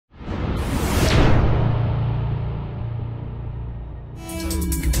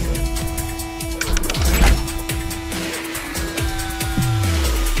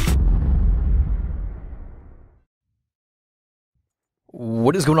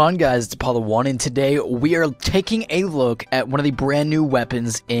What is going on, guys? It's Apollo1, and today we are taking a look at one of the brand new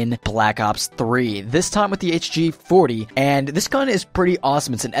weapons in Black Ops 3. This time with the HG-40, and this gun is pretty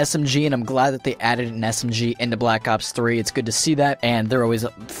awesome. It's an SMG, and I'm glad that they added an SMG into Black Ops 3. It's good to see that, and they're always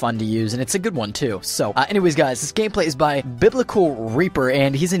fun to use, and it's a good one too. So, anyways, guys, this gameplay is by Biblical Reaper,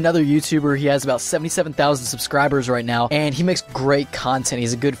 and he's another YouTuber. He has about 77,000 subscribers right now, and he makes great content.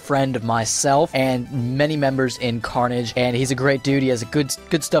 He's a good friend of myself and many members in KARNAGE, and he's a great dude. He has a good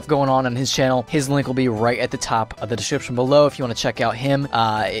stuff going on his channel. His link will be right at the top of the description below if you want to check out him.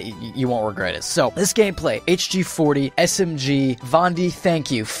 You won't regret it. So, this gameplay, HG-40, SMG, Vondi, thank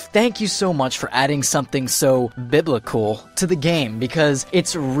you. Thank you so much for adding something so biblical to the game, because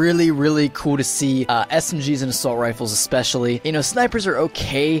it's really cool to see SMGs and assault rifles especially. You know, snipers are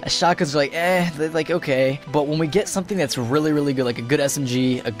okay, shotguns are like, they're like okay, but when we get something that's really good, like a good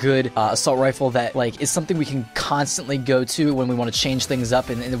SMG, a good assault rifle that like is something we can constantly go to when we want to change things up,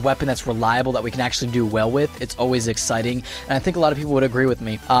 and a weapon that's reliable that we can actually do well with, it's always exciting, and I think a lot of people would agree with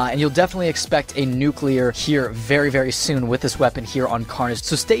me. And you'll definitely expect a nuclear here very soon with this weapon here on KARNAGE,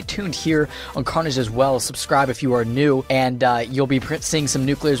 so stay tuned here on KARNAGE as well. Subscribe if you are new, and you'll be seeing some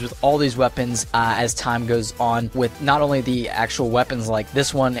nuclears with all these weapons as time goes on, with not only the actual weapons like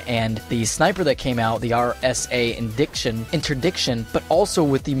this one and the sniper that came out, the RSA interdiction, but also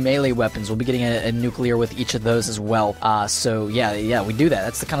with the melee weapons. We'll be getting a nuclear with each of those as well. So yeah, we do that.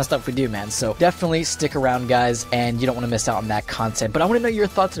 That's the kind of stuff we do, man. So definitely stick around, guys, and you don't want to miss out on that content. But I want to know your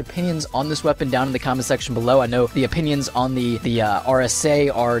thoughts and opinions on this weapon down in the comment section below. I know the opinions on the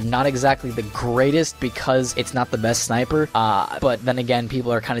RSA are not exactly the greatest because it's not the best sniper, but then again,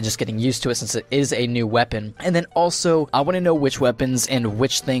 people are kind of just getting used to it since it is a new weapon. And then also, I want to know which weapons and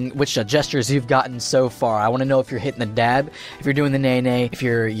which gestures you've gotten so far. I want to know if you're hitting the dab, if you're doing the nay, if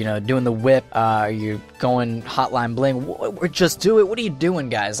you're, you know, doing the whip, you're going hotline bling, or just do it. What are you doing,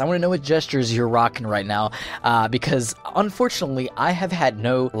 guys? I want to know what gestures you're rocking right now, because unfortunately, I have had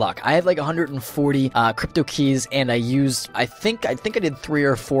no luck. I had like 140 crypto keys, and I think I did 3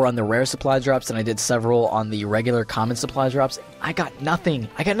 or 4 on the rare supply drops, and I did several on the regular common supply drops. I got nothing.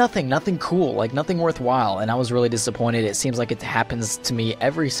 Nothing cool, like nothing worthwhile, and I was really disappointed. It seems like it happens to me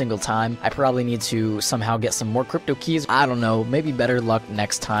every single time. I probably need to somehow get some more crypto keys. I don't know, maybe better luck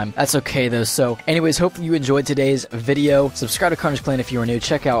next time. That's okay though. So anyways, hopefully you enjoyed today's video. Subscribe to KARNAGE Clan if you are new.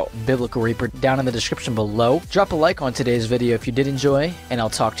 Check out Biblical Reaper down in the description below. Drop a like on today's video if you did enjoy, and I'll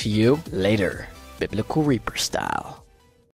talk to you later, Biblical Reaper style.